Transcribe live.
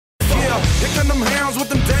Here come them hounds with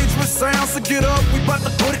them dangerous sounds. So get up, we bout to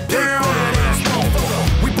put it down.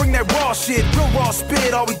 We bring that raw shit, real raw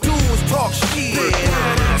spit. All we do is talk shit.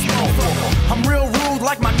 I'm real rude,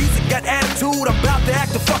 like my music got attitude. I'm about to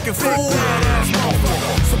act a fucking fool.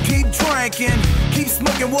 So keep drinking, keep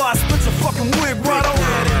smoking while I split your fucking wig right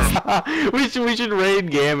over. we should raid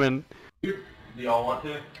Gammon. Do y'all want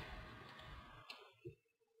to?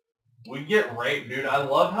 We get raped, dude. I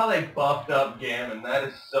love how they buffed up Gammon. That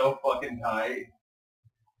is so fucking tight.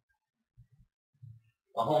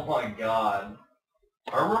 Oh my god.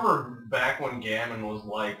 I remember back when Gammon was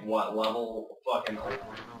like, what, level fucking...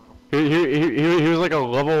 He was like a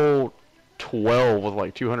level 12 with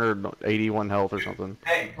like 281 health or something.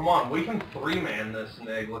 Hey, come on, we can 3-man this,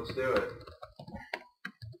 Nig. Let's do it.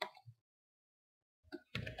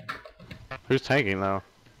 Who's tanking though?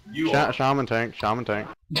 You are. Shaman tank.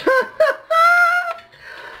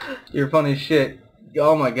 You're funny as shit.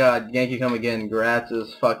 Oh my god, Yankee come again. Grats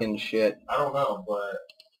is fucking shit. I don't know, but...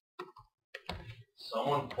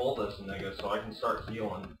 Someone pull this nigga so I can start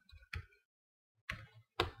healing.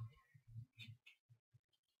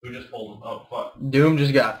 Who just pulled him? Oh, fuck. Doom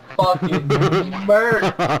just got fucking murdered.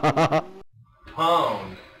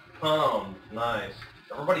 Pwned. Pwned. Nice.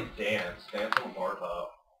 Everybody dance. Dance on the bar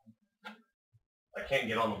top. I can't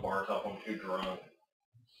get on the bar top. I'm too drunk.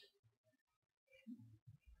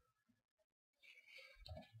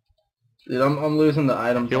 Dude, I'm losing the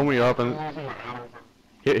items. Heal me up and...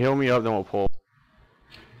 Heal me up, then we'll pull.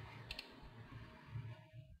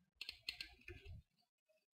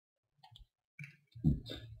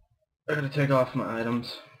 I gotta take off my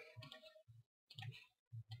items.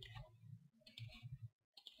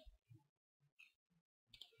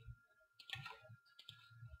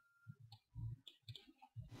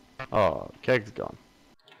 Oh, keg's gone.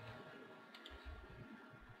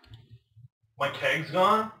 My keg's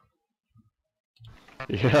gone?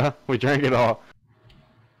 Yeah, we drank it all.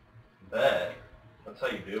 Bet. That's how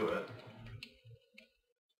you do it.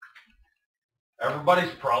 Everybody's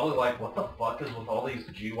probably like, what the fuck is with all these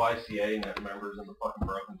GYCA net members in the fucking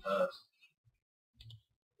broken test?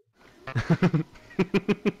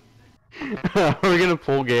 Are we gonna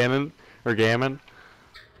pull Gammon? Or Gammon?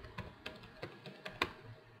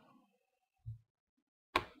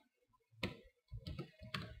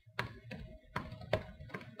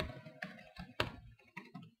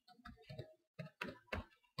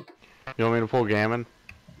 You want me to pull Gammon?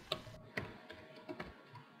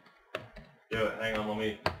 Do it. Hang on, let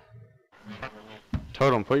me...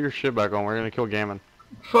 Totem, put your shit back on. We're gonna kill Gammon.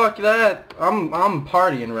 Fuck that. I'm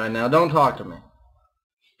partying right now. Don't talk to me.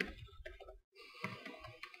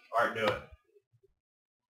 Alright, do it.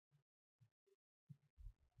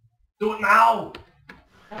 Do it now!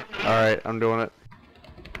 Alright, I'm doing it.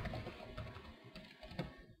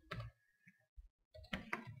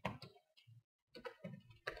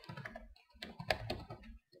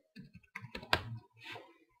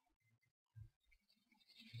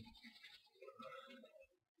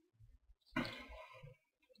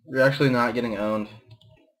 You're actually not getting owned.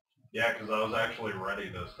 Yeah, because I was actually ready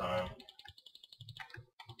this time.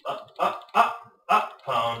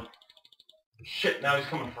 Pound. Shit, now he's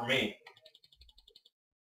coming for me.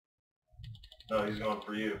 No, he's going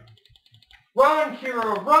for you. Run,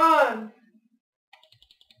 hero, run!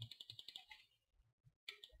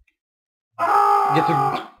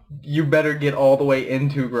 Ah! You better get all the way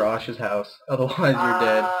into Garash's house, otherwise you're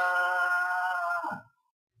dead.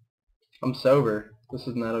 I'm sober. This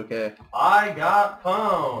is not okay. I got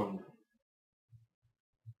pwned.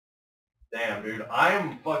 Damn, dude. I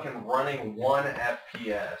am fucking running 1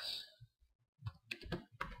 FPS.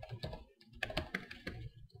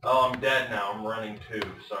 Oh, I'm dead now. I'm running 2.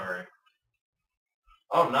 Sorry.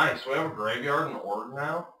 Oh, nice. We have a graveyard in Oregon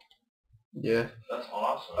now? Yeah. That's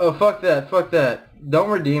awesome. Oh, fuck that. Fuck that. Don't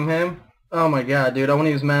redeem him. Oh my god, dude. I want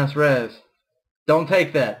to use mass res. Don't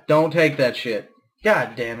take that. Don't take that shit.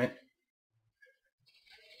 God damn it.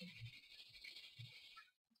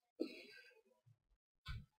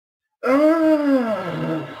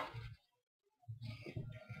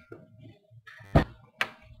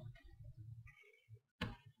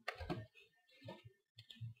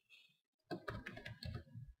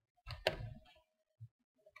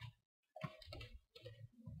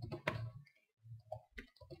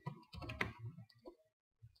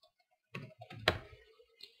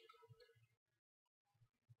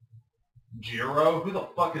 Jiro? Who the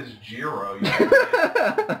fuck is Jiro? You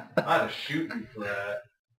I had to shoot you for that.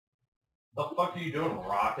 The fuck are you doing?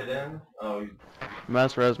 Rocketing? Oh,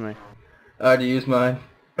 Mass res me. I already used mine.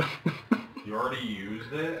 you already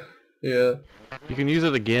used it? Yeah. You can use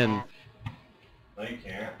it again. No, you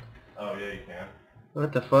can't. Oh, yeah, you can.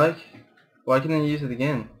 What the fuck? Why can't I use it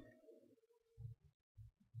again?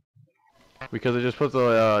 Because it just puts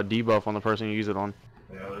a debuff on the person you use it on.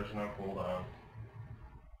 Yeah, there's no cooldown.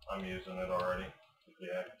 I'm using it already.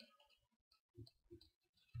 Yeah.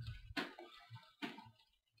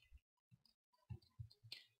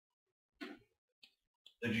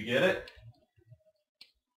 Did you get it?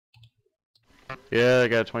 Yeah, I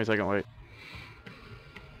got a 20-second wait.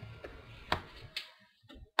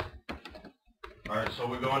 Alright, so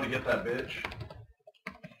we're going to get that bitch.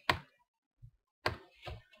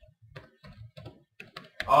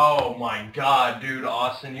 Oh my god, dude,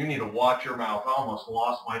 Austin, you need to watch your mouth. I almost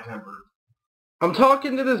lost my temper. I'm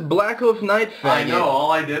talking to this Black Oaf Knight faggot. I know,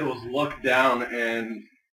 all I did was look down and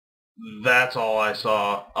that's all I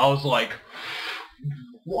saw. I was like,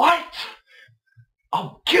 what?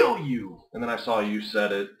 I'll kill you! And then I saw you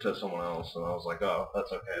said it to someone else, and I was like, oh,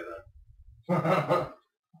 that's okay then.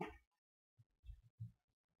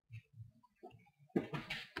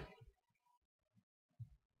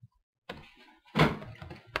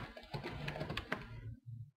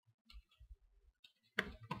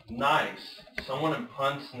 Nice. Someone in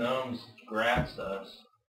Punt's Gnomes gratzed us.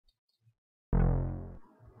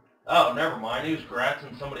 Oh, never mind. He was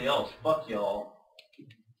gratzing somebody else. Fuck y'all.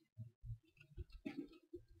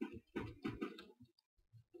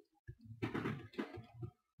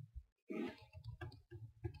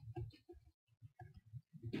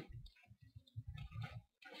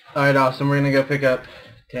 Alright, Austin, we're gonna go pick up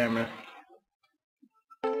Tamara.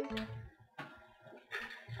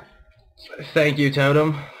 Thank you,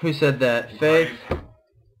 Totem. Who said that? Faith?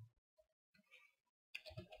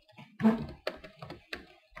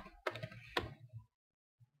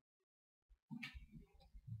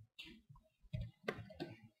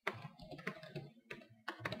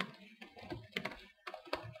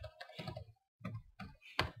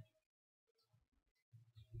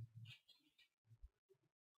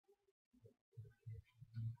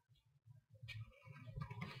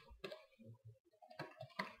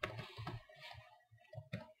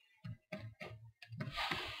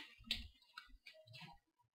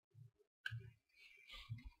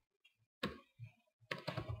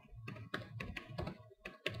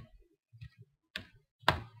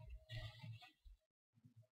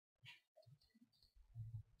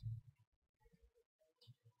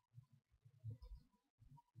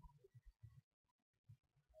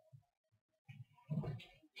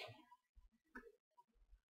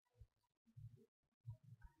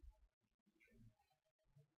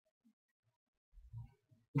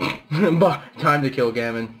 Time to kill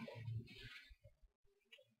Gammon.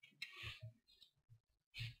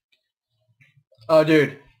 Oh,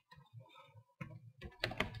 dude.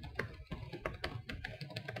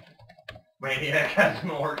 Maniac has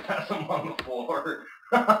an orgasm on the floor.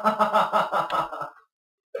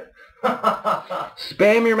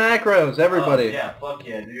 Spam your macros, everybody. Yeah, fuck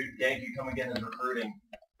yeah, dude. Gyca, come again in recruiting.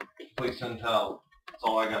 Please send help. That's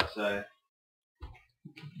all I gotta say.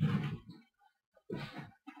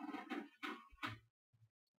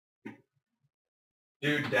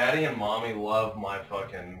 Dude, Daddy and Mommy love my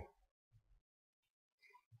fucking...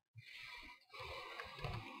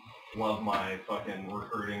 Love my fucking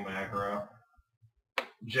recruiting macro.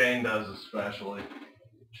 Jane does especially.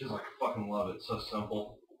 She's like, I fucking love it. It's so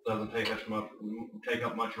simple. Doesn't take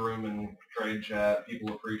up much room in trade chat.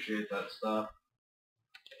 People appreciate that stuff.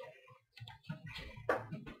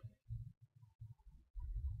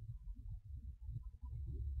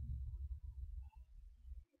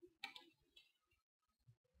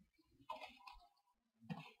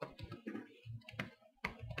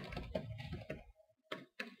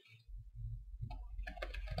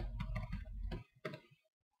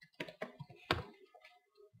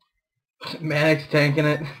 Manic's tanking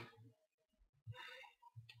it.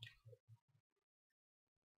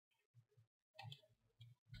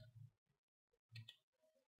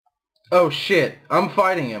 Oh shit, I'm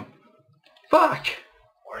fighting him. Fuck!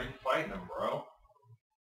 Why are you fighting him, bro?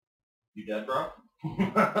 You dead, bro?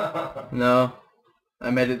 No. I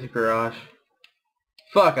made it to garage.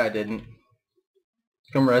 Fuck, I didn't.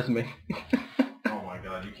 Come res me. Oh my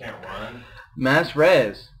god, you can't run? Mass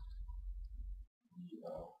res.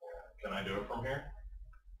 Can I do it from here?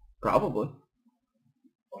 Probably.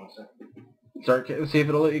 Let me see. Start, see if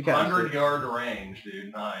it'll let you cast 100-yard range,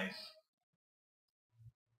 dude. Nice.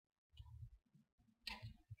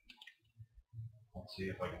 Let's see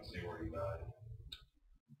if I can see where you died.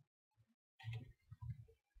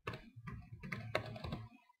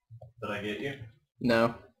 Did I get you?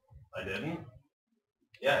 No. I didn't?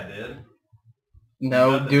 Yeah, I did.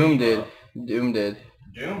 No, got the Doom debuff. did. Doom did.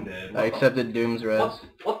 Doom did? I accepted Doom's res.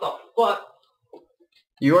 What the fuck?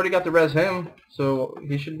 You already got the res him, so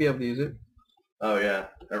he should be able to use it. Oh yeah,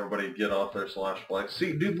 everybody get off their /flex.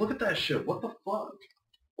 See, dude, look at that shit. What the fuck?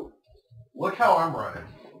 Look how I'm running.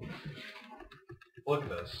 Look at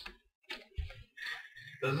this.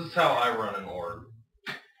 This is how I run an orb.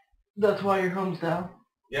 That's why your home's down?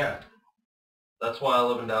 Yeah. That's why I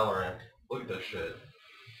live in Dalaran. Look at this shit.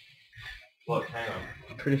 Look, hang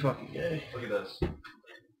on. Pretty fucking gay. Look at this.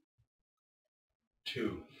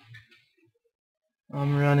 2.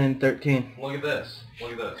 I'm running 13. Look at this.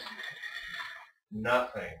 Look at this.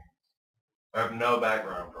 Nothing. I have no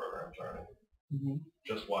background programs running. Mm-hmm.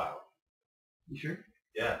 Just WoW. You sure?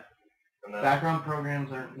 Yeah. And then Background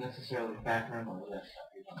programs aren't necessarily background on this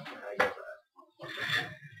stuff. I get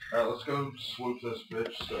that. Alright, let's go swoop this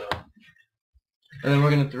bitch, so... And then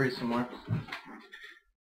we're gonna 3 some more.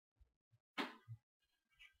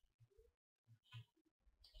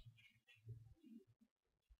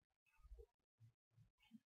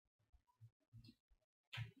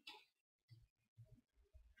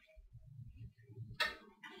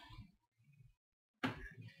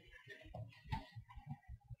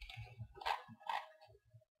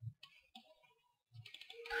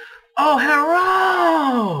 Oh,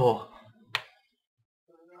 hello!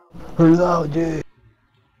 Hello, dude.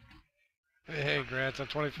 Hey, Grants, I'm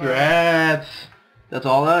 25. Congrats! That's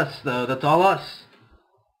all us, though. That's all us.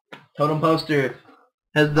 Totem Poster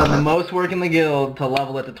has done the most work in the guild to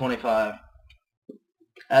level it to 25.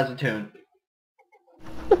 As a tune.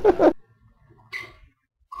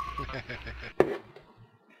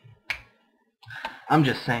 I'm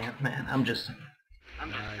just saying, man. I'm just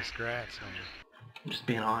Nice, grats, man. I'm just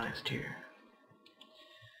being honest here.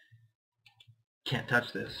 Can't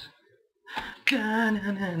touch this. Can't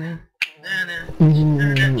touch this.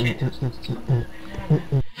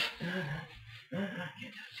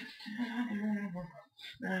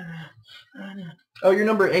 Oh, you're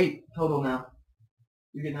number 8 total now.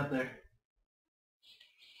 You're getting up there.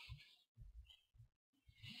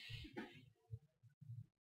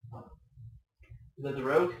 Is that the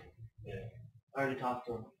rogue? Yeah. I already talked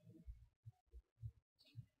to him.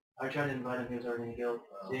 I tried to invite him, he was already in the guild.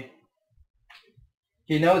 See?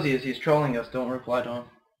 He knows he is, he's trolling us, don't reply to him.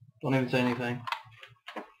 Don't even say anything.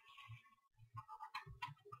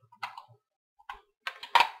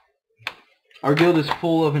 Our guild is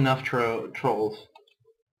full of enough trolls.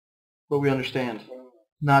 But we understand.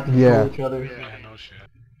 Not to troll each other. Yeah, no shit.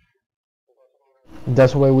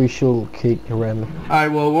 That's why we should kick Rem.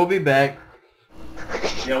 Alright, well, we'll be back.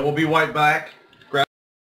 Yeah, we'll be right back.